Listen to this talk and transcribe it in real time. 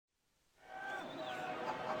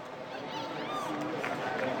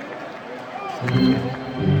It's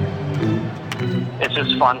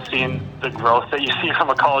just fun seeing the growth that you see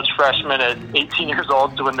from a college freshman at 18 years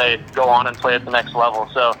old to when they go on and play at the next level.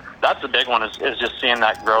 So that's the big one, is just seeing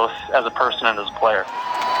that growth as a person and as a player.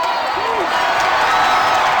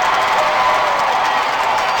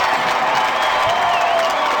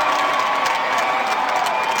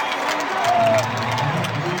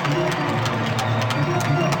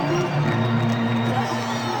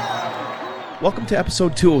 Welcome to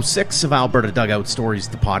episode 206 of Alberta Dugout Stories,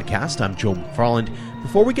 the podcast. I'm Joe McFarland.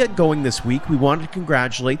 Before we get going this week, we wanted to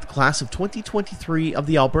congratulate the class of 2023 of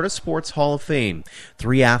the Alberta Sports Hall of Fame.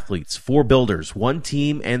 3 athletes, 4 builders, 1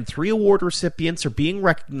 team, and 3 award recipients are being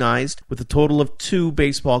recognized with a total of 2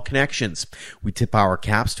 baseball connections. We tip our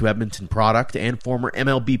caps to Edmonton product and former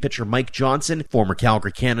MLB pitcher Mike Johnson, former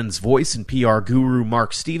Calgary Cannons voice and PR guru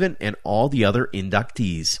Mark Steven, and all the other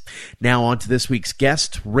inductees. Now on to this week's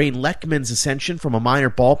guest, Rayne Letkeman's ascension from a minor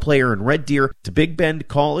ball player in Red Deer to Big Bend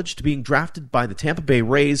College to being drafted by the Tampa Bay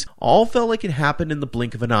Rays all felt like it happened in the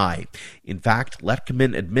blink of an eye. In fact,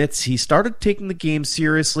 Letkeman admits he started taking the game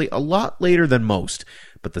seriously a lot later than most,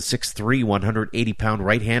 but the 6'3", 180-pound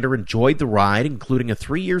right-hander enjoyed the ride, including a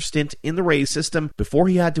 3-year stint in the Rays system before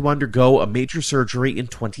he had to undergo a major surgery in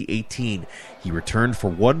 2018. He returned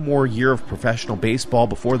for 1 more year of professional baseball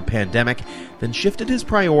before the pandemic, then shifted his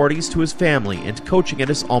priorities to his family and coaching at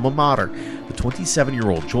his alma mater. The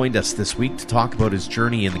 27-year-old joined us this week to talk about his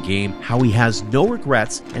journey in the game, how he has no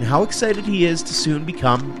regrets, and how excited he is to soon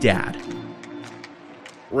become dad.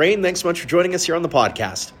 Rayne, thanks so much for joining us here on the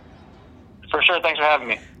podcast. For sure. Thanks for having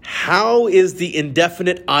me. How is the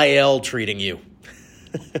indefinite IL treating you?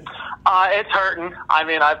 It's hurting. I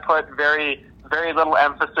mean, I put very, very little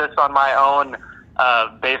emphasis on my own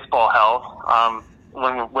baseball health.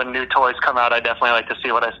 When new toys come out, I definitely like to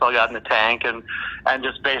see what I still got in the tank, and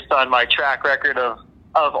just based on my track record of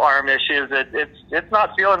arm issues, it's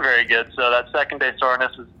not feeling very good. So that second day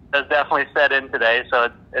soreness has definitely set in today.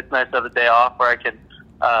 So it's nice to have a day off where I can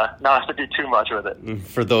not have to do too much with it.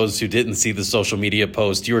 For those who didn't see the social media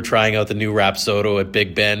post, you were trying out the new Rapsodo at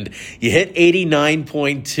Big Bend. You hit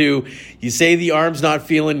 89.2. You say the arm's not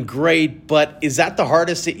feeling great, but is that the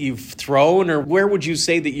hardest that you've thrown, or where would you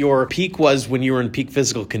say that your peak was when you were in peak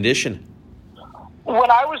physical condition?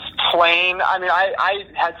 When I was playing, I mean, I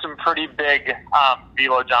had some pretty big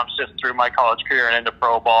velo jumps just through my college career and into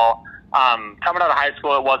pro ball. Coming out of high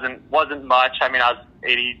school, it wasn't much. I mean, I was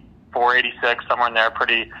 84, 86, somewhere in there,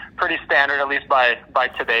 pretty standard, at least by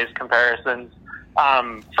today's comparisons.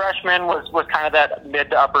 Freshman was kind of that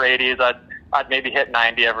mid to upper 80s. I'd maybe hit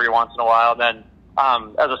 90 every once in a while. Then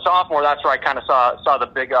as a sophomore, that's where I kind of saw the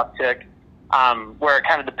big uptick, where it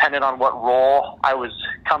kind of depended on what role I was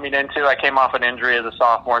coming into. I came off an injury as a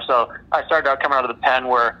sophomore, so I started out coming out of the pen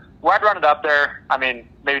where I'd run it up there. I mean,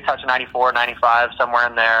 maybe touch 94, 95, somewhere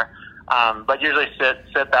in there. But usually sit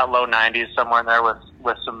that low 90s, somewhere in there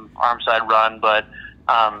with some arm side run. But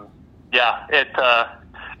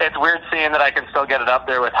it's weird seeing that I can still get it up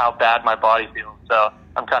there with how bad my body feels. So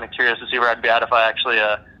I'm kind of curious to see where I'd be at if I actually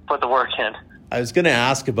put the work in. I was going to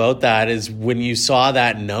ask about that. Is when you saw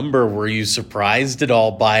that number, were you surprised at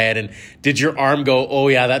all by it? And did your arm go, oh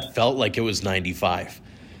yeah, that felt like it was 95?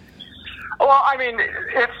 Well, I mean,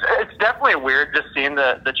 it's definitely weird just seeing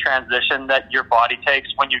the transition that your body takes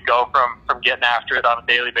when you go from getting after it on a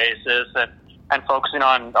daily basis and focusing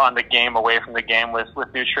on the game away from the game with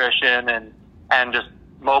nutrition and just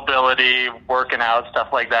mobility, working out,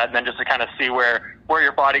 stuff like that, and then just to kind of see where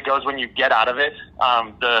your body goes when you get out of it.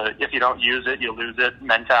 If you don't use it, you lose it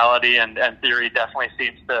mentality and theory definitely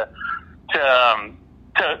seems to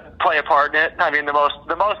play a part in it. I mean, the most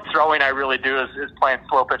throwing I really do is playing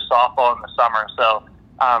slow pitch softball in the summer. So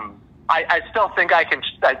I still think I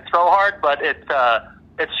throw hard, but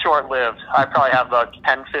it's short lived. I probably have about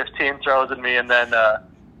 10, 15 throws in me, and then the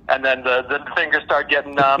fingers start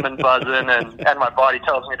getting numb and buzzing, and my body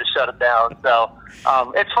tells me to shut it down. So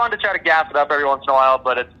it's fun to try to gas it up every once in a while,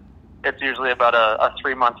 but it's usually about a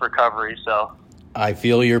 3-month recovery. So I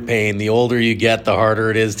feel your pain. The older you get, the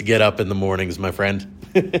harder it is to get up in the mornings, my friend.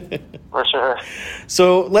 For sure.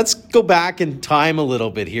 So let's go back in time a little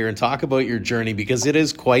bit here and talk about your journey, because it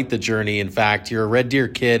is quite the journey. In fact, you're a Red Deer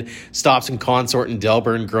kid, stops in Consort and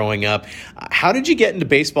Delburn growing up. How did you get into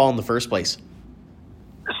baseball in the first place?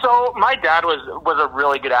 So my dad was a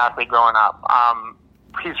really good athlete growing up.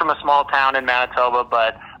 He's from a small town in Manitoba,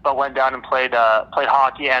 but went down and played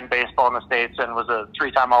hockey and baseball in the States and was a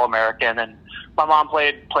 3-time All-American. And my mom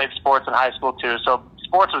played sports in high school too. So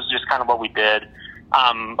sports was just kind of what we did.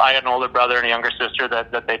 I had an older brother and a younger sister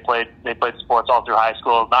that they played sports all through high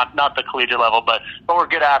school, not the collegiate level, but we're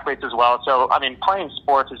good athletes as well. So, I mean, playing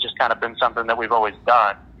sports has just kind of been something that we've always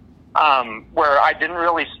done. Where I didn't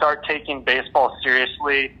really start taking baseball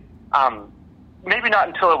seriously, maybe not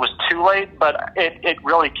until it was too late, but it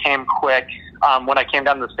really came quick when I came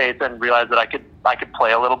down to the States and realized that I could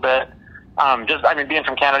play a little bit. Being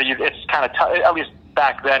from Canada, it's kind of tough. At least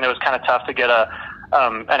back then, it was kind of tough to get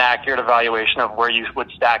an accurate evaluation of where you would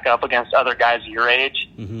stack up against other guys your age.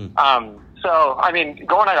 Mm-hmm.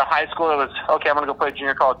 Going out of high school, it was, okay, I'm going to go play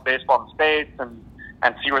junior college baseball in the States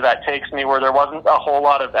and see where that takes me, where there wasn't a whole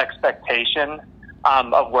lot of expectation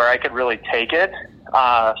of where I could really take it.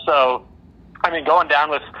 Going down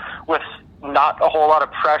with not a whole lot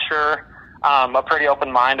of pressure, a pretty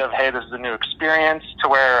open mind of, hey, this is a new experience, to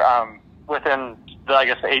where within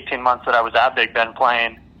the 18 months that I was at Big Bend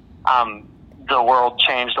playing, the world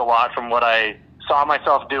changed a lot from what I saw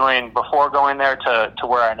myself doing before going there to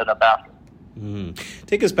where I ended up after.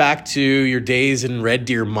 Take us back to your days in Red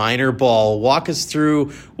Deer minor ball. Walk us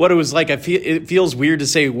through what it was like. It feels weird to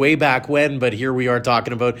say way back when, but here we are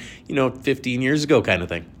talking about 15 years ago kind of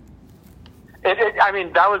thing.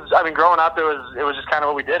 Growing up, it was just kind of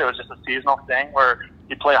what we did. It was just a seasonal thing where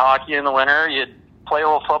you'd play hockey in the winter, you'd play a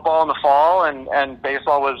little football in the fall, and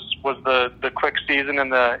baseball was the quick season in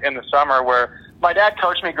the summer, where my dad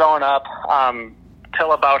coached me growing up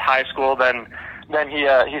till about high school. Then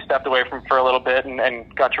he stepped away from for a little bit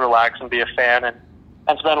and got to relax and be a fan and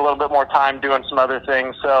spend a little bit more time doing some other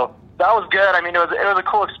things. So that was good. It was a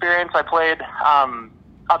cool experience. I played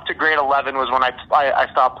up to grade 11 was when I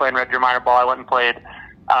stopped playing Red Deer minor ball. I went and played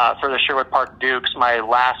for the Sherwood Park Dukes my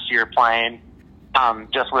last year playing,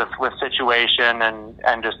 just with situation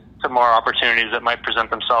and just some more opportunities that might present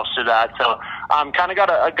themselves to that. So kind of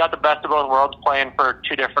got the best of both worlds, playing for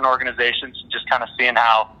two different organizations and just kind of seeing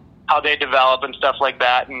how they develop and stuff like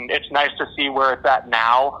that. And it's nice to see where it's at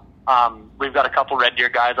now. We've got a couple Red Deer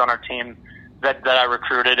guys on our team that I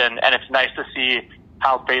recruited, and it's nice to see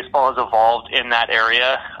how baseball has evolved in that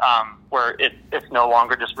area, where it's no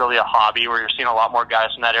longer just really a hobby, where you're seeing a lot more guys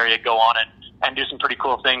from that area go on and do some pretty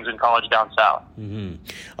cool things in college down south. Mm-hmm.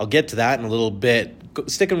 I'll get to that in a little bit.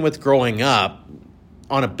 Sticking with growing up,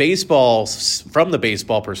 from the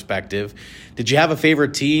baseball perspective, did you have a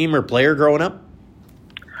favorite team or player growing up?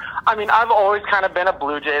 I've always kind of been a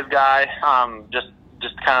Blue Jays guy, just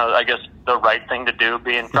kind of, I guess, the right thing to do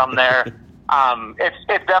being from there.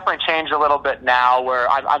 It's definitely changed a little bit now, where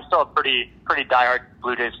I'm still a pretty diehard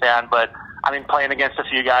Blue Jays fan, but playing against a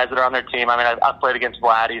few guys that are on their team. I've played against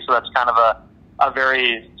Vladdy, so that's kind of a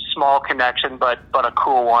very small connection, but a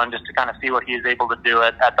cool one, just to kind of see what he's able to do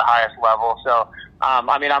at the highest level. So, I'm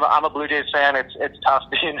a Blue Jays fan. It's tough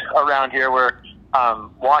being around here where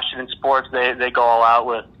Washington sports, they go all out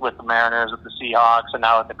with the Mariners, with the Seahawks, and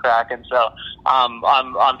now with the Kraken. So,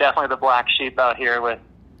 I'm definitely the black sheep out here with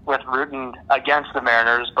rooting against the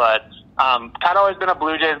Mariners, but kind of always been a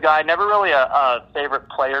Blue Jays guy. Never really a favorite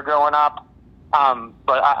player growing up,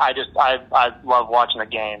 but I love watching the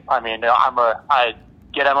game. I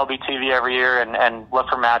get MLB TV every year and look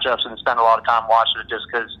for matchups and spend a lot of time watching it, just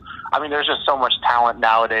because there's just so much talent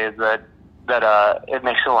nowadays that it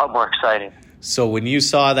makes it a lot more exciting. So when you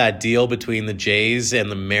saw that deal between the Jays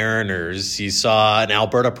and the Mariners, you saw an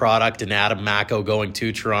Alberta product and Adam Macko going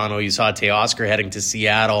to Toronto. You saw Teoscar heading to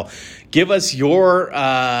Seattle. Give us your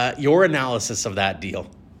analysis of that deal.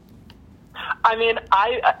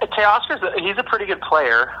 Teoscar's he's a pretty good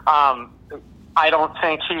player. I don't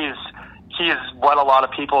think he's what a lot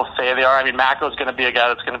of people say they are. Macko's going to be a guy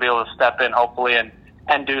that's going to be able to step in, hopefully,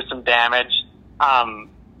 and do some damage.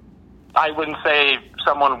 I wouldn't say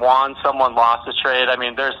someone won, someone lost the trade.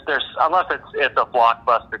 There's unless it's a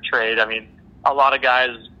blockbuster trade. A lot of guys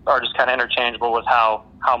are just kind of interchangeable with how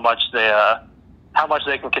much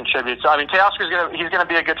they can contribute. So Teoscar's he's gonna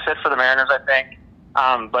be a good fit for the Mariners, I think.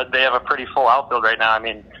 But they have a pretty full outfield right now.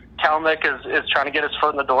 Kelenic is trying to get his foot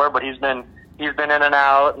in the door, but he's been in and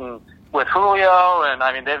out, and with Julio,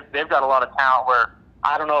 and they've got a lot of talent where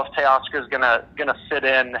I don't know if Teoscar is gonna fit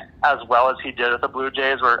in as well as he did with the Blue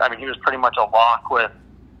Jays, where he was pretty much a lock with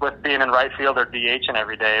being in right field or DH and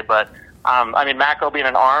every day. But Macko being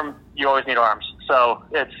an arm, you always need arms. So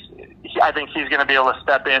I think he's going to be able to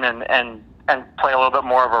step in and play a little bit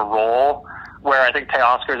more of a role, where I think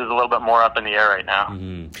Teoscar's is a little bit more up in the air right now.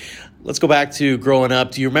 Mm-hmm. Let's go back to growing up.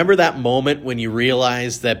 Do you remember that moment when you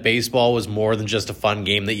realized that baseball was more than just a fun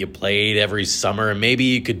game that you played every summer, and maybe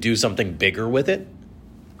you could do something bigger with it?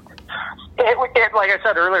 Like I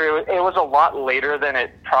said earlier, it was a lot later than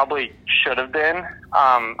it probably should have been.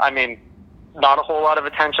 not a whole lot of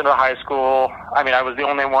attention to high school. I mean, I was the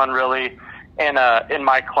only one really in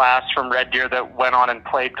my class from Red Deer that went on and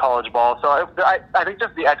played college ball. So I think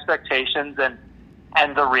just the expectations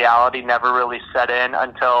and the reality never really set in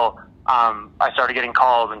until I started getting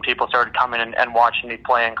calls and people started coming and watching me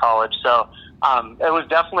play in college. So it was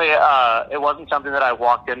definitely it wasn't something that I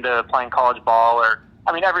walked into playing college ball, or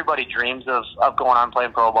I mean, everybody dreams of going on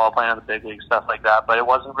playing pro ball, playing in the big league, stuff like that. But it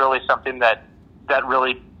wasn't really something that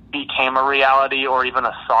really became a reality or even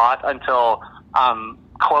a thought until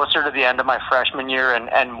closer to the end of my freshman year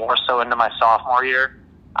and more so into my sophomore year.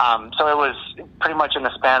 So it was pretty much in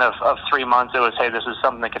the span of 3 months. It was, hey, this is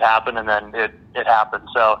something that could happen, and then it happened.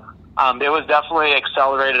 So it was definitely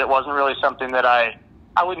accelerated. It wasn't really something that I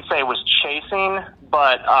wouldn't say it was chasing,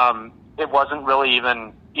 but it wasn't really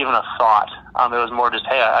even a thought. It was more just,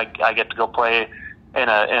 hey, I get to go play in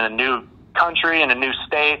a new country, in a new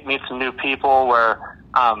state, meet some new people, where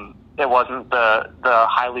it wasn't the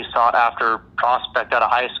highly sought after prospect out of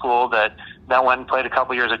high school that went and played a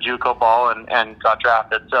couple years of JUCO ball and got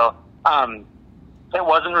drafted. So it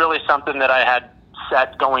wasn't really something that I had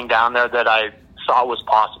set going down there that I saw was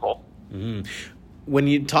possible. Mm-hmm. When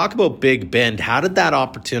you talk about Big Bend, how did that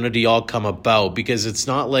opportunity all come about? Because it's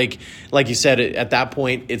not like you said, at that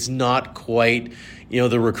point, it's not quite,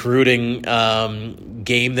 the recruiting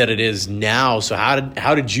game that it is now. So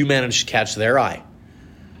how did you manage to catch their eye?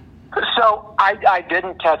 So I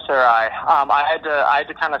didn't catch their eye. I had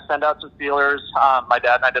to kind of send out some feelers. My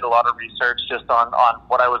dad and I did a lot of research just on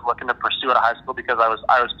what I was looking to pursue out of high school, because I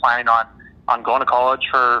was planning on going to college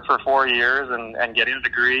for 4 years and getting a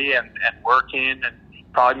degree and working and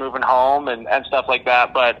probably moving home and stuff like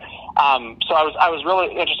that. But so I was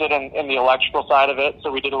really interested in the electrical side of it.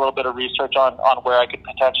 So we did a little bit of research on where I could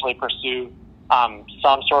potentially pursue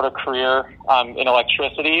some sort of career in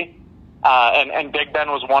electricity. And Big Bend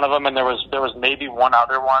was one of them, and there was maybe one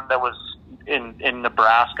other one that was in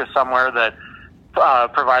Nebraska somewhere that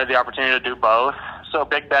provided the opportunity to do both. So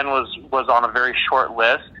Big Bend was on a very short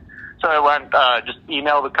list. So I went, just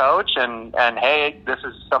emailed the coach and hey, this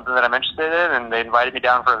is something that I'm interested in, and they invited me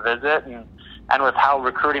down for a visit. And with how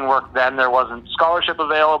recruiting worked then, there wasn't scholarship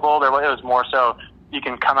available. It was more so you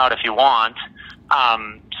can come out if you want.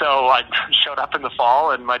 So I showed up in the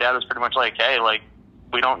fall, and my dad was pretty much like, hey, like,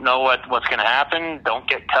 we don't know what's going to happen. Don't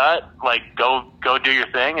get cut. Like, go do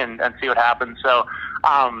your thing and see what happens. So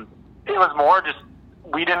it was more just,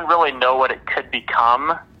 we didn't really know what it could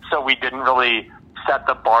become, so we didn't really set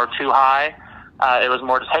the bar too high. It was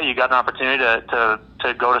more just, hey, you got an opportunity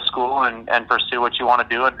to go to school and pursue what you want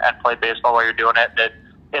to do and play baseball while you're doing it.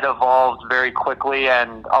 It evolved very quickly,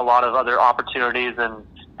 and a lot of other opportunities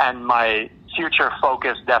and my future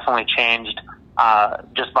focus definitely changed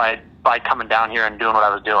just by coming down here and doing what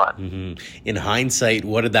I was doing. Mm-hmm. In hindsight,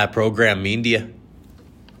 what did that program mean to you?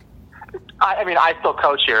 I mean, I still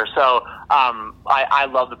coach here, so I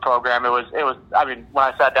love the program. It was. I mean, when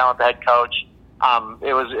I sat down with the head coach,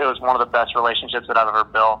 it was one of the best relationships that I've ever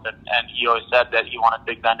built, and he always said that he wanted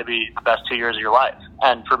Big Bend to be the best 2 years of your life,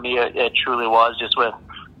 and for me, it truly was, just with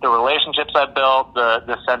the relationships I built,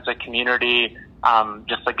 the sense of community.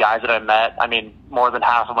 Just the guys that I met. I mean, more than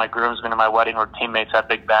half of my groomsmen in my wedding were teammates at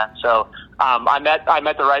Big Bend. So I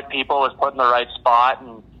met the right people, was put in the right spot,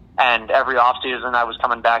 and every off season I was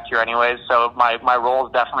coming back here anyways. So my role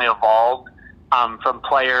has definitely evolved from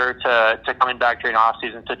player to coming back during off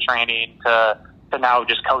season to training to now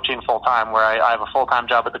just coaching full time, where I have a full time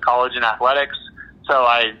job at the college in athletics. So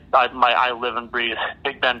I live and breathe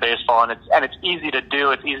Big Bend baseball, and it's easy to do.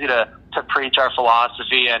 It's easy to preach our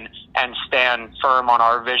philosophy and stand firm on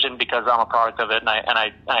our vision, because I'm a product of it, and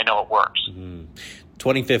I know it works. Mm-hmm.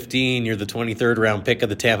 2015, you're the 23rd round pick of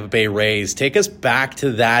the Tampa Bay Rays. Take us back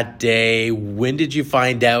to that day. When did you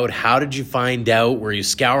find out? How did you find out? Were you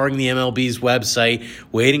scouring the MLB's website,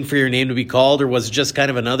 waiting for your name to be called, or was it just kind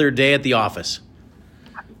of another day at the office?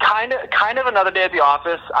 Kind of another day at the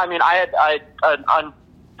office. I mean, I had an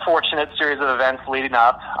unfortunate series of events leading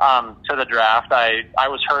up to the draft. I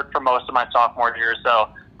was hurt for most of my sophomore year, so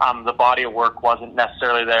the body of work wasn't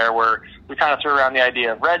necessarily there. Where we kind of threw around the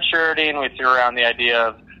idea of redshirting. We threw around the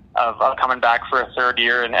idea of coming back for a third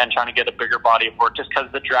year and trying to get a bigger body of work, just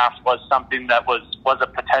because the draft was something that was a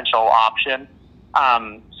potential option.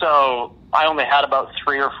 So I only had about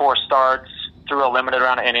 3 or 4 starts through a limited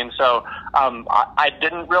amount of innings. So I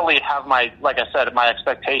didn't really have my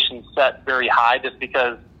expectations set very high, just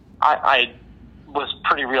because I was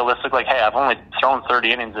pretty realistic. Like, hey, I've only thrown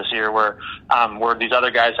 30 innings this year, where these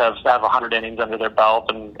other guys have 100 innings under their belt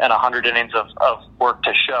and 100 innings of work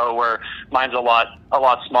to show, where mine's a lot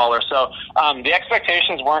smaller. So the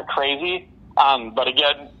expectations weren't crazy. But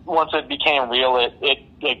again, it became real,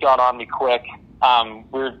 it got on me quick.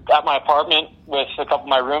 We were at my apartment with a couple of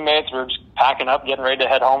my roommates. We were just packing up, getting ready to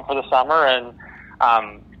head home for the summer, and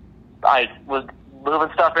I was moving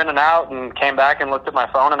stuff in and out, and came back and looked at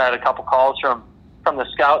my phone, and I had a couple calls from the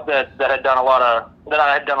scout that I had done a lot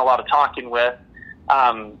of talking with,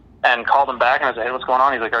 and called him back, and I said, "Hey, what's going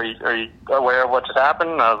on?" He's like, "Are you aware of what just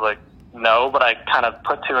happened?" And I was like, "No," but I kind of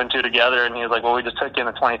put two and two together, and he was like, "Well, we just took you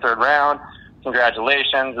in the 23rd round.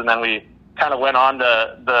 Congratulations." And then we kind of went on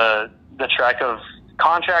to the trek of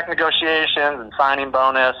contract negotiations and signing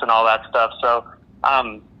bonus and all that stuff. So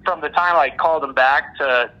from the time I called him back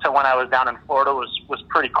to when I was down in Florida was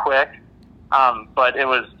pretty quick. But it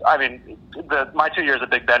was, I mean, my 2 years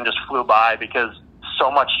at Big Bend just flew by because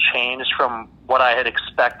so much changed from what I had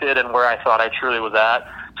expected and where I thought I truly was at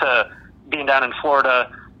to being down in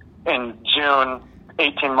Florida in June,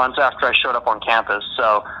 18 months after I showed up on campus.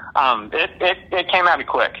 So it came at me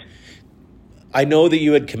quick. I know that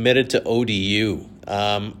you had committed to ODU.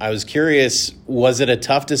 I was curious, was it a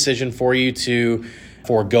tough decision for you to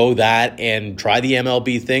forego that and try the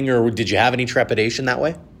MLB thing, or did you have any trepidation that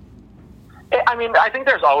way? I mean, I think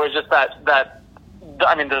there's always just that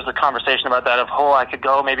I mean, there's a conversation about that of, I could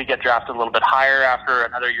go maybe get drafted a little bit higher after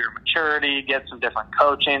another year of maturity, get some different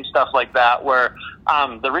coaching, stuff like that, where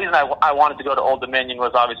the reason I wanted to go to Old Dominion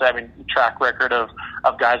was obviously, I mean, track record of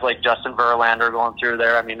guys like Justin Verlander going through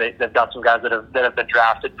there. I mean, they've got some guys that have been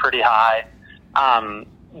drafted pretty high.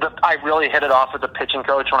 I really hit it off with the pitching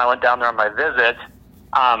coach when I went down there on my visit.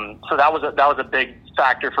 So that was a big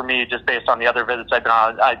factor for me, just based on the other visits I've been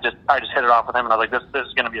on. I just hit it off with him, and I was like, this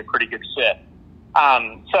is going to be a pretty good fit.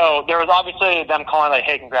 So there was obviously them calling like,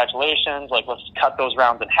 "Hey, congratulations! Like, let's cut those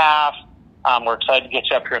rounds in half. We're excited to get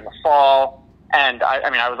you up here in the fall." And I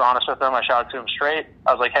mean, I was honest with them. I shouted to him straight.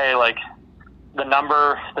 I was like, "Hey, like, the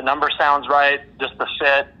number sounds right. Just the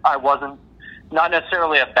fit. I wasn't not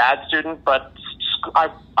necessarily a bad student, but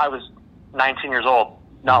I was 19 years old,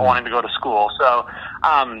 not wanting to go to school. So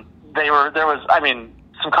there was, I mean,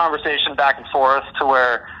 some conversation back and forth to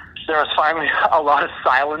where there was finally a lot of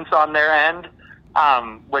silence on their end,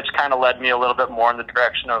 which kind of led me a little bit more in the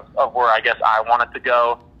direction of where I guess I wanted to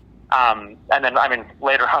go. And then, I mean,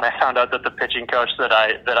 later on I found out that the pitching coach that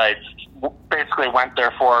I basically went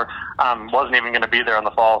there for wasn't even going to be there in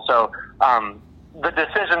the fall. So the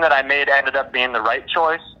decision that I made ended up being the right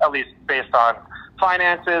choice, at least based on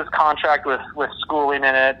finances, contract with schooling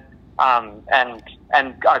in it,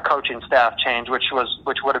 and our coaching staff change, which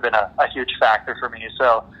would have been a huge factor for me.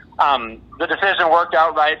 So the decision worked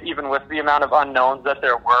out right, even with the amount of unknowns that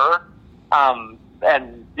there were.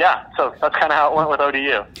 And yeah, so that's kind of how it went with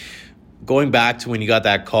ODU. Going back to when you got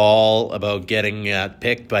that call about getting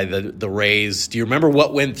picked by the Rays, do you remember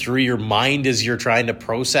what went through your mind as you're trying to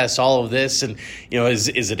process all of this? And, you know, is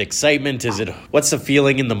it excitement? What's the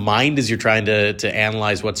feeling in the mind as you're trying to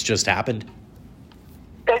analyze what's just happened?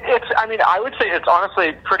 I mean, I would say it's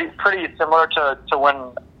honestly pretty similar to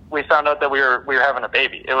when we found out that we were having a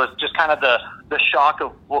baby. It was just kind of the shock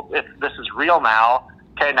of, well, if this is real now,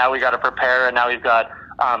 okay, now we got to prepare, and now we've got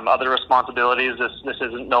other responsibilities. This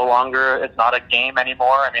isn't no longer, it's not a game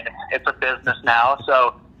anymore. I mean, it's a business now.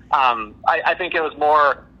 So I think it was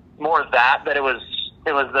more that it was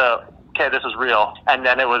the, okay, this is real. And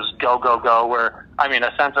then it was go, where, I mean,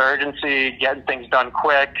 a sense of urgency, getting things done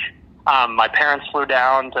quick. My parents flew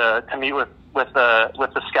down to meet with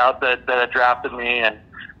the scout that had drafted me and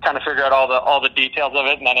kind of figure out all the details of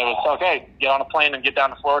it. And then it was, okay, get on a plane and get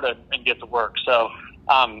down to Florida and get to work. So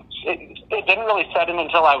it didn't really set in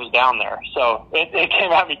until I was down there. So it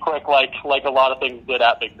came at me quick, like a lot of things did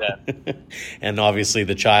at Big Bend. And obviously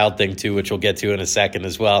the child thing too, which we'll get to in a second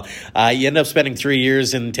as well. You end up spending 3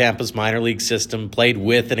 years in Tampa's minor league system, played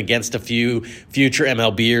with and against a few future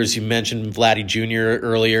MLBers. You mentioned Vladdy Jr.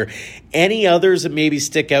 earlier. Any others that maybe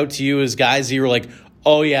stick out to you as guys that you were like,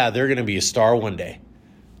 oh yeah, they're going to be a star one day?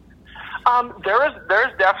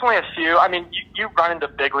 There's definitely a few. I mean, you run into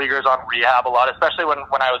big leaguers on rehab a lot, especially when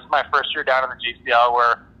I was my first year down in the GCL,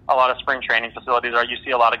 where a lot of spring training facilities are. You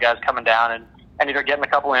see a lot of guys coming down and either getting a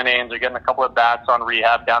couple innings or getting a couple of bats on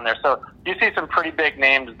rehab down there. So you see some pretty big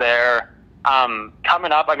names there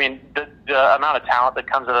coming up. I mean, the amount of talent that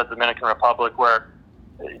comes out of the Dominican Republic, where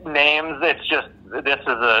names, it's just this is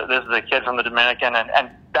a kid from the Dominican, and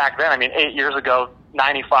back then, I mean, 8 years ago,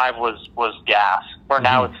 95 was gas, where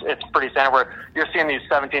now it's pretty standard, where you're seeing these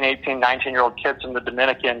 17, 18, 19-year-old kids from the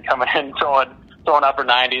Dominican coming in throwing upper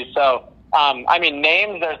 90s. So, I mean,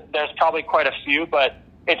 names, there's probably quite a few, but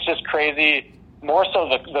it's just crazy, more so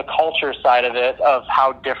the culture side of it, of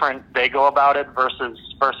how different they go about it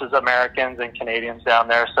versus Americans and Canadians down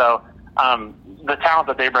there. So the talent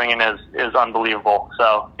that they bring in is unbelievable.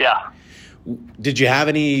 So, yeah. Did you have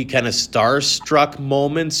any kind of starstruck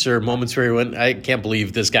moments or moments where you went, I can't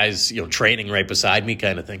believe this guy's training right beside me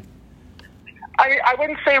kind of thing? I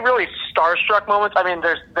wouldn't say really starstruck moments. I mean,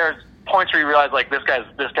 there's points where you realize like this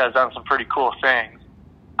guy's done some pretty cool things.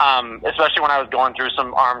 Especially when I was going through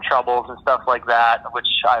some arm troubles and stuff like that, which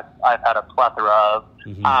I've had a plethora of.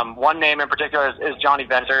 Mm-hmm. One name in particular is Johnny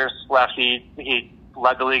Venters, lefty. He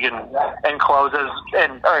led the league in closes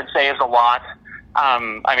and saves a lot.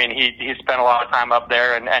 I mean, he spent a lot of time up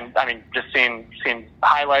there, and I mean, just seeing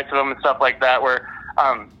highlights of him and stuff like that, where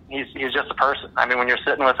he's just a person. I mean, when you're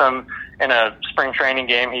sitting with him in a spring training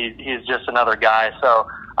game, he's just another guy. So,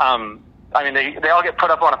 I mean, they all get put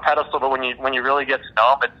up on a pedestal, but when you really get to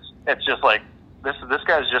know him, it's just like this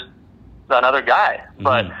guy's just another guy. Mm-hmm.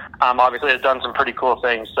 But obviously, has done some pretty cool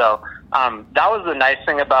things. So that was the nice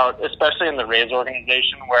thing about, especially in the Rays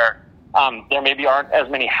organization, where there maybe aren't as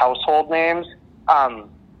many household names.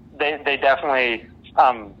 They definitely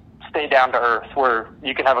stay down to earth, where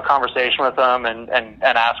you can have a conversation with them and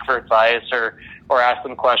ask for advice or ask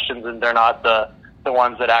them questions, and they're not the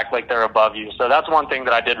ones that act like they're above you. So that's one thing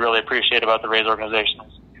that I did really appreciate about the Rays organization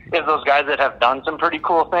is those guys that have done some pretty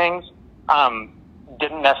cool things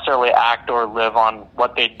didn't necessarily act or live on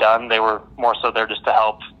what they'd done. They were more so there just to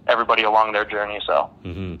help everybody along their journey. So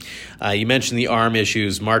you mentioned the arm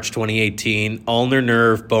issues, March 2018, ulnar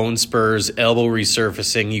nerve, bone spurs, elbow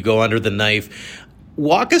resurfacing, you go under the knife.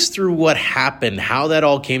 Walk us through what happened, how that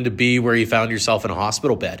all came to be, where you found yourself in a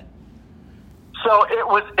hospital bed. So it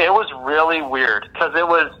was really weird because it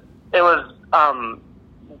was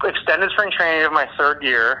extended spring training of my third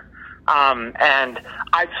year, and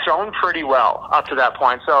I'd thrown pretty well up to that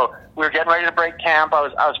point. So we were getting ready to break camp. I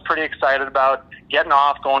was pretty excited about getting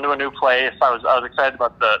off, going to a new place. I was excited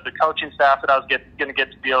about the coaching staff that I was going to get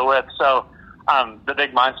to deal with. So the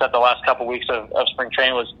big mindset the last couple weeks of spring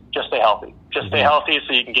training was just stay healthy. Just stay healthy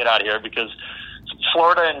so you can get out of here, because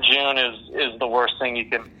Florida in June is the worst thing you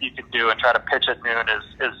can do, and try to pitch at noon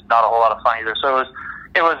is not a whole lot of fun either. So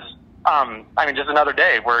it was I mean, just another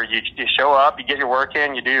day where you show up, you get your work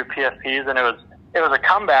in, you do your PFPs, and it was a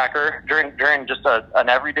comebacker during just an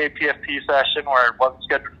everyday PFP session where it wasn't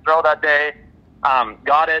scheduled to throw that day.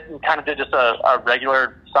 Got it and kind of did just a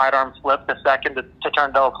regular sidearm flip the second to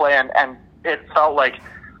turn double play, and it felt like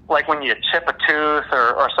when you chip a tooth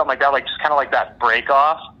or something like that, like just kind of like that break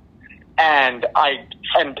off. And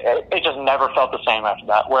it just never felt the same after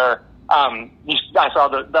that, where I saw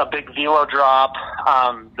the big velo drop.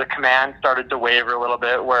 The command started to waver a little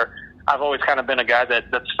bit, where I've always kind of been a guy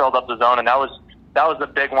that's filled up the zone, and that was the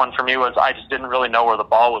big one for me, was I just didn't really know where the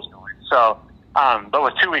ball was going. So, but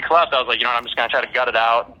with 2 weeks left, I was like, I'm just going to try to gut it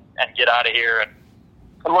out and get out of here.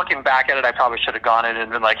 And looking back at it, I probably should have gone in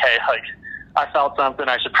and been like, hey, like I felt something,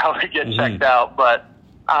 I should probably get checked out. But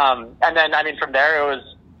and then I mean from there it was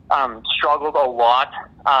struggled a lot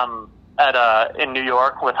in New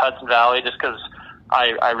York with Hudson Valley, just because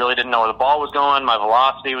I really didn't know where the ball was going. My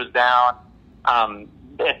velocity was down.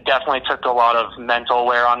 It definitely took a lot of mental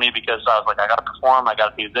wear on me, because I was like, I got to perform, I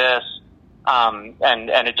got to do this.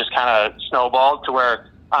 And it just kind of snowballed to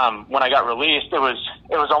where when I got released, it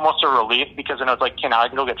was almost a relief, because then I was like, okay, now I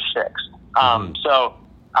can go get fixed. So,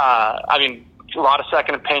 I mean, a lot of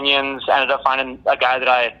second opinions. Ended up finding a guy that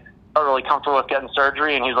I felt really comfortable with getting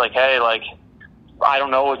surgery, and he's like, hey, like, I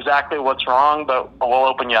don't know exactly what's wrong, but we'll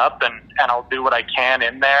open you up and I'll do what I can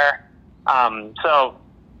in there. So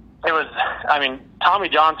it was, I mean, Tommy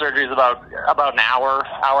John surgery is about an hour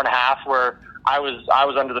and a half, where I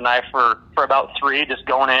was under the knife for about 3, just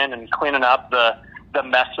going in and cleaning up the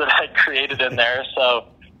mess that I'd created in there. So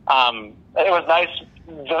it was nice.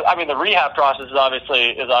 The rehab process is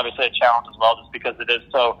obviously a challenge as well, just because it is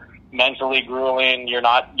so mentally grueling. You're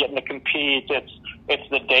not getting to compete. It's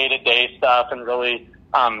the day-to-day stuff, and really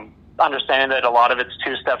understanding that a lot of it's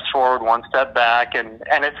 2 steps forward, 1 step back, and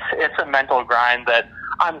it's a mental grind that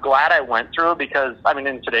I'm glad I went through, because I mean,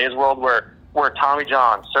 in today's world where Tommy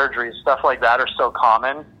John surgeries, stuff like that are so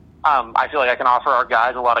common, I feel like I can offer our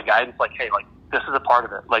guys a lot of guidance, like, hey, like, this is a part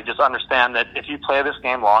of it. Like, just understand that if you play this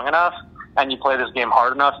game long enough and you play this game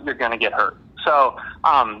hard enough, you're going to get hurt. So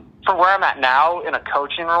for where I'm at now in a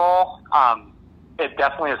coaching role, it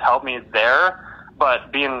definitely has helped me there.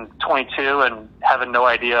 But being 22 and having no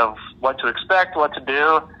idea of what to expect, what to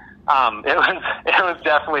do, it was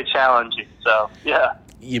definitely challenging. So, yeah.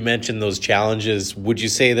 You mentioned those challenges. Would you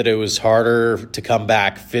say that it was harder to come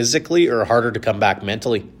back physically or harder to come back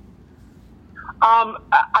mentally?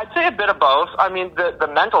 I'd say a bit of both. I mean, the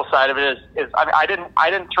mental side of it is I mean,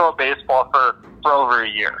 I didn't throw a baseball for over a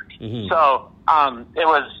year. Mm-hmm. So it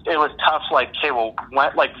was tough. Like, okay, well,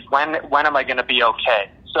 when am I going to be okay?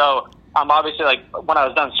 So, obviously, like, when I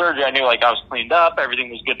was done surgery, I knew, like, I was cleaned up, everything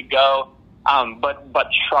was good to go. But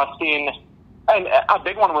trusting, and a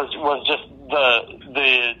big one was just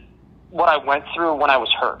the what I went through when I was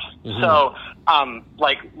hurt. Mm-hmm. So,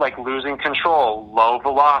 like losing control, low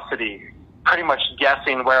velocity, pretty much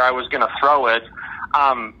guessing where I was going to throw it.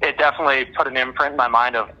 It definitely put an imprint in my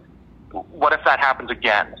mind of, what if that happens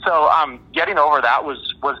again? So, getting over that was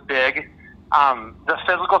big. The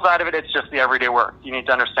physical side of it, it's just the everyday work. You need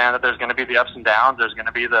to understand that there's going to be the ups and downs. There's going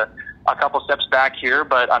to be a couple steps back here,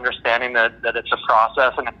 but understanding that it's a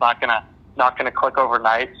process and it's not going to click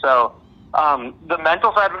overnight. So, the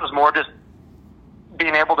mental side of it was more just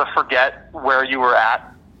being able to forget where you were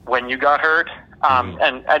at when you got hurt,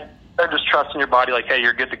 and just trusting your body, like, hey,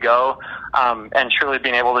 you're good to go, and truly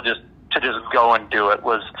being able to just go and do it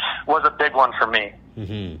was a big one for me.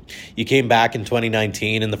 Mm-hmm. You came back in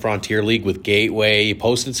 2019 in the Frontier League with Gateway. You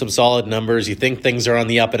posted some solid numbers. You think things are on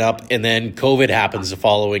the up and up, and then COVID happens the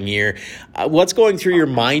following year. What's going through your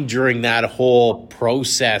mind during that whole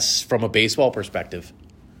process from a baseball perspective?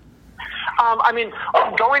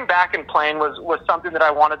 Going back and playing was something that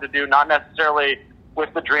I wanted to do, not necessarily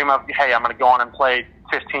with the dream of, hey, I'm going to go on and play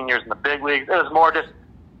 15 years in the big leagues. It was more just,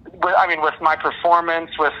 with my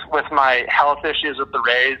performance, with my health issues with the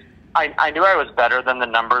Rays, I knew I was better than the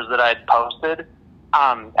numbers that I had posted.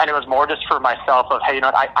 And it was more just for myself of, hey, you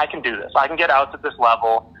know what, I can do this. I can get outs at this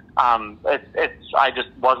level. I just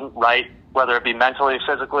wasn't right, whether it be mentally,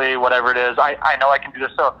 physically, whatever it is. I know I can do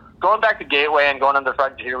this. So going back to Gateway and going into the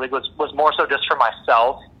Frontier League was more so just for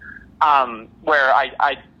myself, where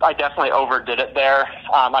I definitely overdid it there.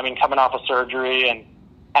 Coming off of surgery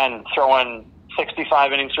and throwing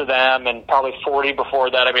 65 innings for them and probably 40 before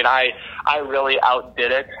that. I really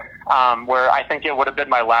outdid it, where I think it would have been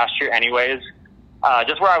my last year anyways,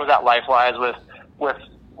 just where I was at life-wise with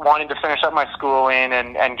wanting to finish up my schooling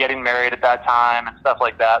and getting married at that time and stuff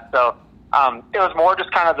like that. So it was more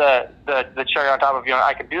just kind of the cherry on top of,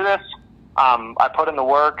 I could do this. I put in the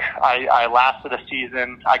work. I lasted a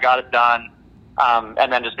season. I got it done.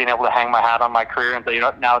 And then just being able to hang my hat on my career and say,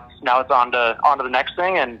 now it's on to the next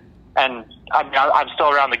thing. And I'm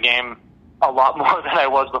still around the game a lot more than I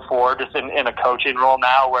was before, just in a coaching role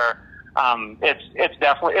now, where it's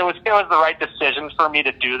definitely it was the right decision for me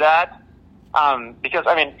to do that, because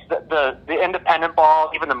the independent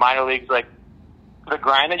ball, even the minor leagues, like the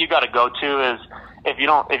grind that you got to go to is, if you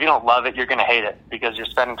don't love it, you're going to hate it, because you're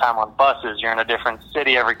spending time on buses, you're in a different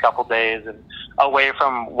city every couple days and away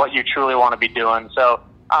from what you truly want to be doing. So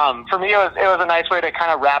for me, it was a nice way to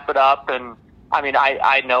kind of wrap it up. And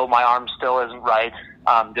I know my arm still isn't right,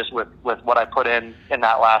 just with what I put in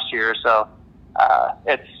that last year. So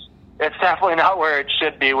it's definitely not where it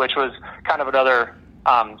should be, which was kind of another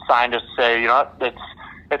sign just to say,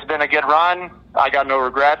 it's been a good run. I got no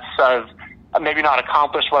regrets. I've maybe not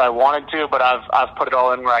accomplished what I wanted to, but I've put it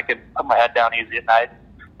all in where I could put my head down easy at night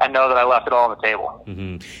and know that I left it all on the table.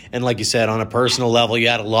 Mm-hmm. And like you said, on a personal level, you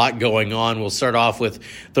had a lot going on. We'll start off with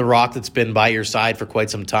The Rock, that's been by your side for quite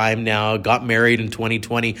some time now, got married in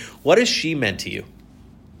 2020. What has she meant to you?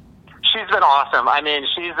 She's been awesome.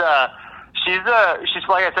 She's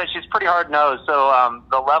like I said, she's pretty hard-nosed. So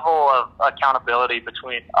the level of accountability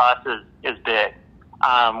between us is big.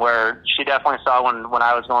 Where she definitely saw when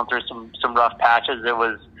I was going through some rough patches, it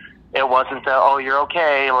wasn't oh, you're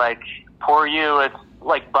okay, like, poor you. It's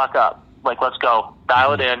like, buck up, like, let's go,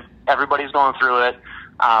 dial it in. Everybody's going through it.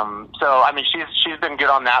 She's been good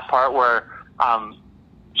on that part, where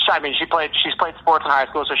she's played sports in high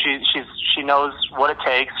school, so she knows what it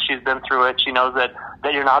takes. She's been through it. She knows that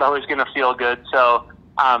you're not always going to feel good. So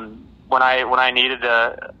when I needed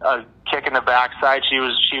a kick in the backside, she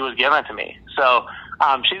was giving it to me. So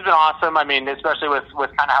she's been awesome. Especially with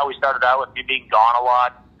kind of how we started out with me being gone a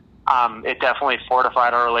lot. It definitely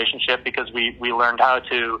fortified our relationship, because we learned how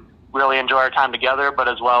to really enjoy our time together, but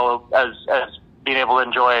as well as being able to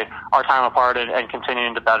enjoy our time apart and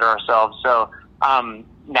continuing to better ourselves. So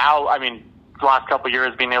now, the last couple of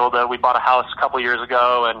years, we bought a house a couple of years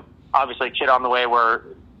ago, and obviously a kid on the way, where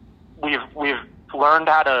we've learned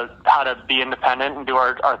how to be independent and do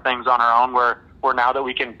our things on our own, where now that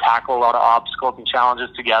we can tackle a lot of obstacles and challenges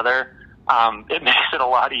together, it makes it a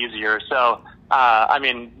lot easier. So,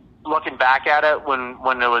 looking back at it, when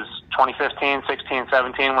it was 2015, 16,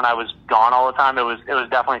 17, when I was gone all the time, it was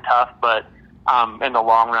definitely tough, but in the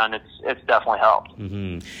long run, it's definitely helped.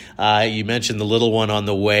 Mm-hmm. You mentioned the little one on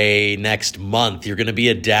the way next month. You're going to be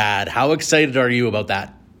a dad. How excited are you about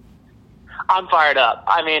that? I'm fired up.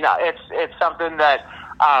 It's something that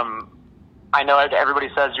I know everybody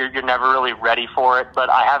says you're never really ready for it, but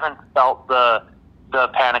I haven't felt the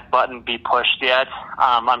panic button be pushed yet.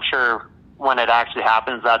 I'm sure when it actually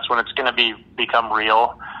happens, that's when it's going to become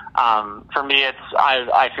real. For me,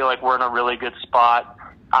 I feel like we're in a really good spot,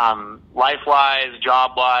 life-wise,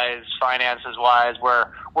 job-wise, finances-wise,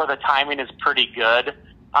 where the timing is pretty good,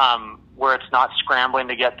 where it's not scrambling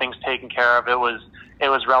to get things taken care of. It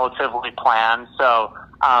was relatively planned. So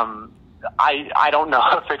I don't know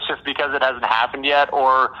if it's just because it hasn't happened yet,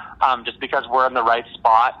 or just because we're in the right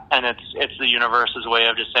spot, and it's the universe's way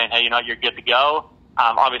of just saying, hey, you're good to go.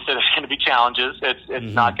 Obviously, there's going to be challenges.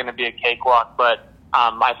 It's not going to be a cakewalk, but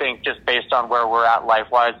I think just based on where we're at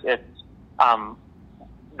life-wise, it's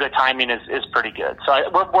the timing is pretty good. So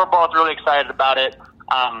we're both really excited about it.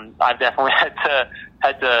 I've definitely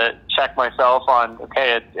had to check myself on,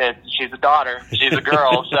 okay, she's a daughter, she's a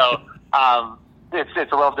girl, so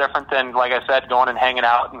it's a little different than, like I said, going and hanging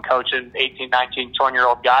out and coaching 18, 19,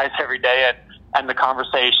 20-year-old guys every day, and the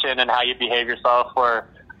conversation and how you behave yourself, where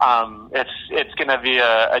it's going to be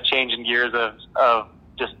a change in gears of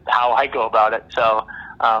just how I go about it. So,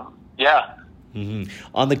 yeah. Mm-hmm.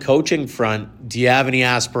 On the coaching front, do you have any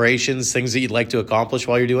aspirations, things that you'd like to accomplish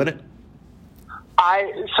while you're doing it?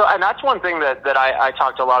 And that's one thing that I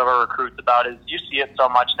talk to a lot of our recruits about, is you see it so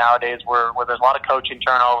much nowadays where there's a lot of coaching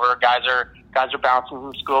turnover. Guys are bouncing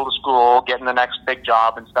from school to school, getting the next big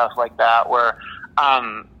job and stuff like that, where,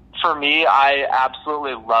 for me, I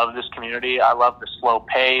absolutely love this community. I love the slow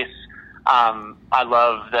pace. I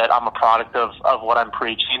love that I'm a product of what I'm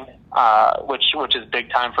preaching, which is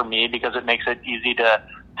big time for me, because it makes it easy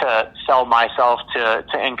to sell myself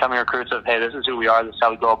to incoming recruits of, hey, this is who we are, this is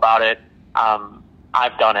how we go about it.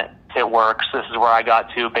 I've done it. It works. This is where I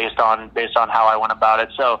got to based on how I went about it.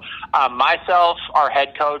 So, myself, our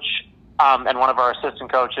head coach, and one of our assistant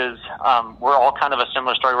coaches, we're all kind of a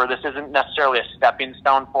similar story, where this isn't necessarily a stepping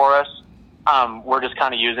stone for us. We're just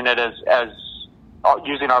kind of using it as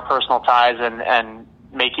using our personal ties and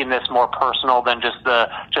making this more personal than just the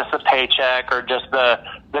paycheck or just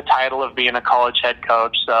the title of being a college head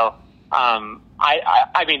coach. So,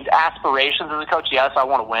 I mean, aspirations as a coach, yes, I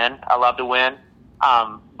want to win. I love to win,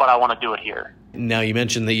 but I want to do it here. Now, you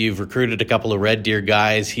mentioned that you've recruited a couple of Red Deer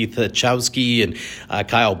guys, Heath Chowski and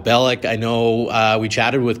Kyle Bellick. I know we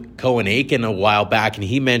chatted with Cohen Aiken a while back, and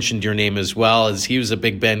he mentioned your name as well, as he was a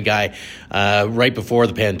Big Ben guy right before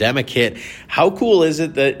the pandemic hit. How cool is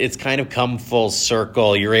it that it's kind of come full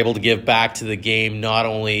circle? You're able to give back to the game, not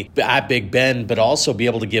only at Big Ben, but also be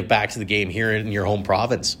able to give back to the game here in your home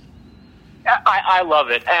province. I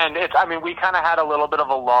love it. And we kind of had a little bit of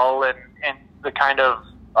a lull in the kind of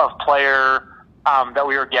player that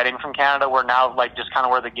we were getting from Canada. We're now just kind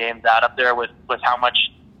of where the game's at up there with how much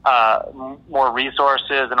more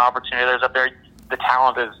resources and opportunity there's up there. The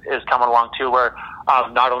talent is coming along too, where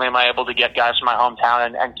not only am I able to get guys from my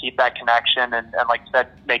hometown and keep that connection and like I said,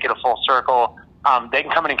 make it a full circle, they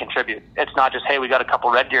can come in and contribute. It's not just, hey, we got a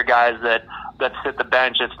couple Red Deer guys that sit the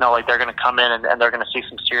bench. It's no, they're going to come in and they're going to see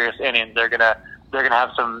some serious innings. They're going to have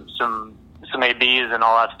some ABs and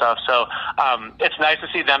all that stuff. So it's nice to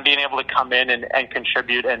see them being able to come in and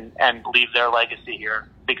contribute and leave their legacy here,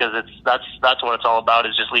 because that's what it's all about,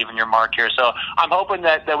 is just leaving your mark here. So I'm hoping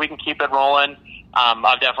that we can keep it rolling.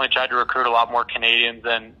 I've definitely tried to recruit a lot more Canadians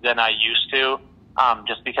than I used to,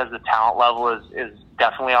 just because the talent level is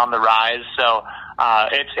definitely on the rise. So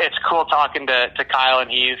it's cool talking to Kyle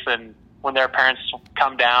and Heath, and when their parents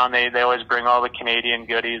come down, they always bring all the Canadian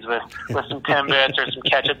goodies with some Timbits or some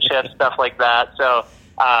ketchup chips, stuff like that. So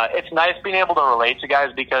it's nice being able to relate to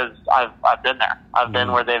guys, because I've been there. I've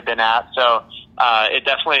been where they've been at. So it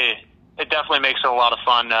definitely makes it a lot of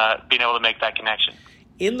fun being able to make that connection.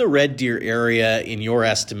 In the Red Deer area, in your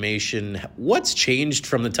estimation, what's changed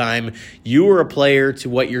from the time you were a player to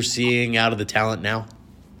what you're seeing out of the talent now?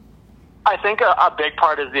 I think a big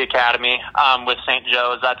part is the academy with St.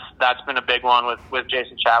 Joe's. That's been a big one with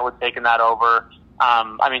Jason Chatwood taking that over.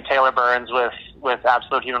 Taylor Burns with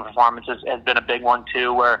Absolute Human Performance has been a big one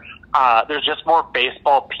too, where there's just more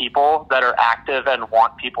baseball people that are active and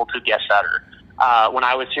want people to get better. When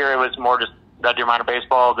I was here, it was more just Red Deer minor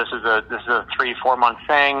baseball. This is a 3-4 month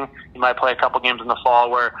thing. You might play a couple games in the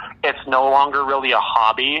fall, where it's no longer really a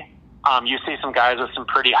hobby. You see some guys with some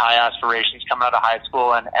pretty high aspirations coming out of high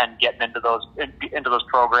school and getting into those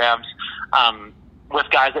programs with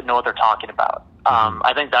guys that know what they're talking about.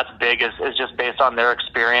 I think that's big, is just based on their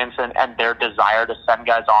experience and their desire to send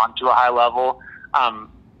guys on to a high level.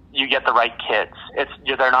 You get the right kids.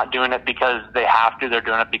 They're not doing it because they have to. They're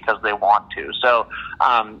doing it because they want to. So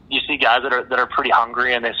you see guys that are pretty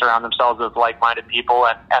hungry, and they surround themselves with like-minded people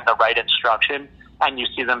and the right instruction. and you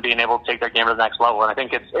see them being able to take their game to the next level. And I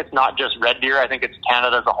think it's not just Red Deer. I think it's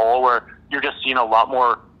Canada as a whole, where you're just seeing a lot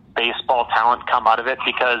more baseball talent come out of it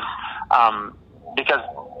because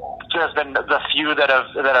there's been the few that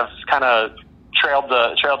have kind of trailed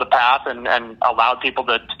the path and allowed people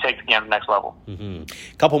to take the game to the next level. Mm-hmm.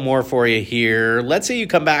 A couple more for you here. Let's say you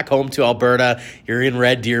come back home to Alberta, you're in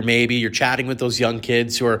Red Deer maybe, you're chatting with those young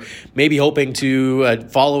kids who are maybe hoping to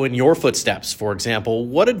follow in your footsteps, for example.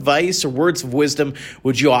 What advice or words of wisdom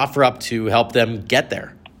would you offer up to help them get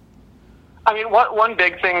there? I mean, one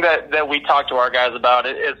big thing that we talk to our guys about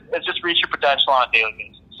is just reach your potential on a daily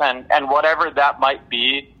basis. And whatever that might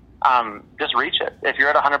be, just reach it. If you're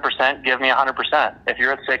at 100%, give me 100%. If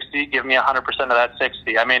you're at 60, give me 100% of that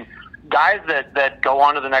 60. I mean, guys that go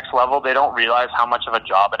on to the next level, they don't realize how much of a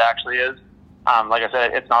job it actually is. Like I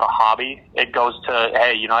said, it's not a hobby. It goes to,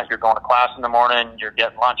 hey, you know what, you're going to class in the morning, you're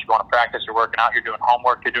getting lunch, you're going to practice, you're working out, you're doing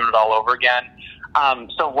homework, you're doing it all over again.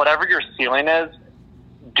 So whatever your ceiling is,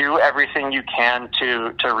 do everything you can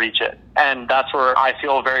to reach it. And that's where I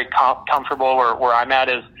feel very comfortable where I'm at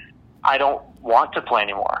is I don't want to play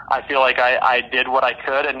anymore. I feel like I did what I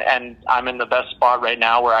could, and I'm in the best spot right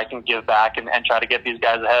now where I can give back and try to get these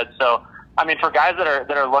guys ahead. So, I mean, for guys that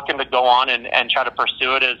are looking to go on and try to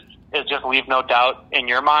pursue it is just leave no doubt in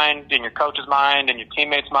your mind, in your coach's mind, in your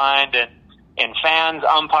teammates' mind, and in fans,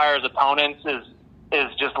 umpires, opponents is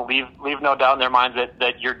just leave no doubt in their minds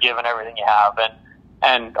that you're giving everything you have.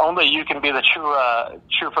 And only you can be the true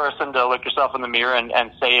person to look yourself in the mirror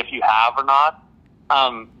and say if you have or not.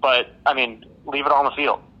 But I mean, leave it on the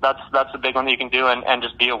field. That's the big one that you can do and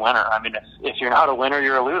just be a winner. I mean, if you're not a winner,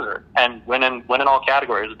 you're a loser. And win in all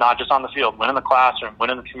categories, not just on the field. Win in the classroom, win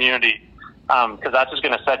in the community, because that's just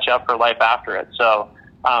going to set you up for life after it. So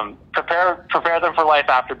prepare them for life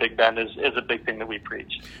after Big Bend is a big thing that we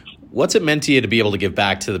preach. What's it meant to you to be able to give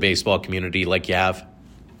back to the baseball community like you have?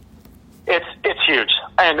 It's huge,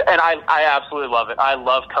 and I absolutely love it. I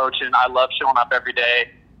love coaching. I love showing up every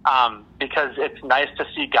day because it's nice to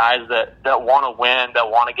see guys that want to win, that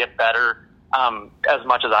want to get better as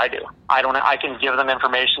much as I do. I can give them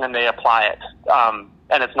information and they apply it,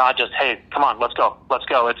 and it's not just, hey, come on, let's go.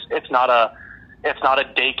 It's not a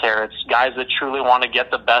daycare. It's guys that truly want to get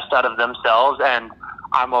the best out of themselves, and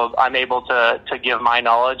I'm able to give my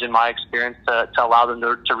knowledge and my experience to allow them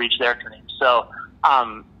to reach their dreams. So.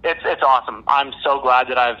 It's awesome. I'm so glad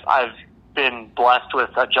that I've been blessed with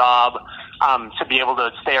a job to be able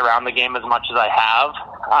to stay around the game as much as I have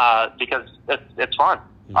because it's fun.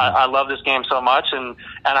 Mm-hmm. I love this game so much, and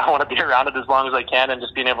I want to be around it as long as I can, and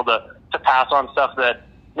just being able to pass on stuff that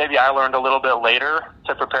maybe I learned a little bit later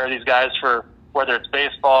to prepare these guys for whether it's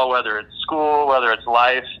baseball, whether it's school, whether it's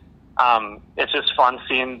life. It's just fun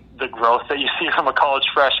seeing the growth that you see from a college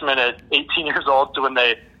freshman at 18 years old to when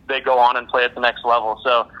they go on and play at the next level.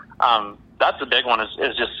 So that's the big one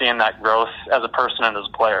is just seeing that growth as a person and as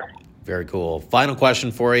a player. Very cool. Final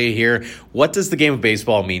question for you here. What does the game of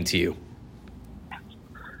baseball mean to you?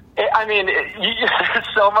 There's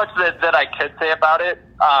so much that I could say about it.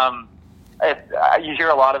 You hear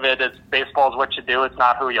a lot of it as baseball is what you do. It's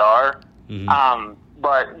not who you are. Mm-hmm.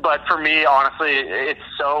 But for me, honestly, it's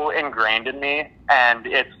so ingrained in me, and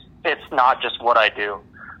it's not just what I do.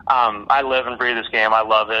 I live and breathe this game. I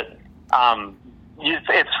love it.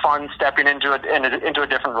 It's fun stepping into a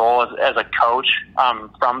different role as a coach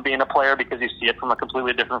from being a player because you see it from a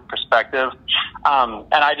completely different perspective.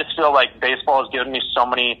 And I just feel like baseball has given me so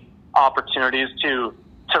many opportunities to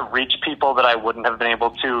reach people that I wouldn't have been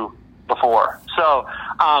able to before. So,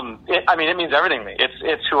 it means everything to me.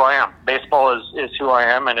 It's who I am. Baseball is who I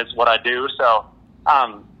am, and it's what I do. So,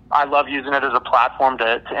 I love using it as a platform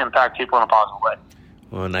to impact people in a positive way.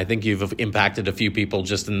 Well, and I think you've impacted a few people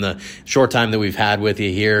just in the short time that we've had with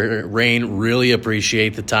you here. Rain, really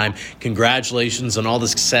appreciate the time. Congratulations on all the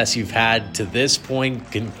success you've had to this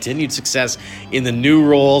point. Continued success in the new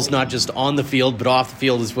roles, not just on the field, but off the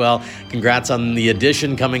field as well. Congrats on the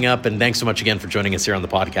addition coming up, and thanks so much again for joining us here on the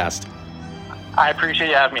podcast. I appreciate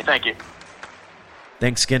you having me. Thank you.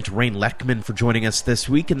 Thanks again to Rain Leckman for joining us this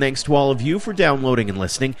week, and thanks to all of you for downloading and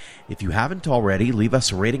listening. If you haven't already, leave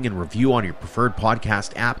us a rating and review on your preferred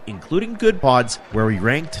podcast app, including Good Pods, where we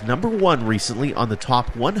ranked number 1 recently on the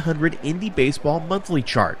top 100 indie baseball monthly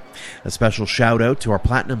chart. A special shout out to our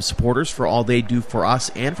Platinum supporters for all they do for us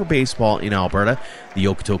and for baseball in Alberta. The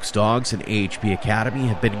Okotoks Dogs and AHP Academy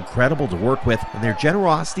have been incredible to work with, and their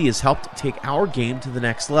generosity has helped take our game to the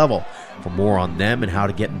next level. For more on them and how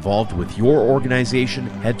to get involved with your organization,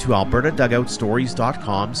 head to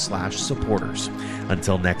albertadugoutstories.com/supporters.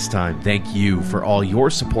 Until next time, thank you for all your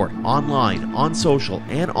support online, on social,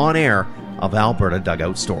 and on air of Alberta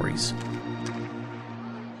Dugout Stories.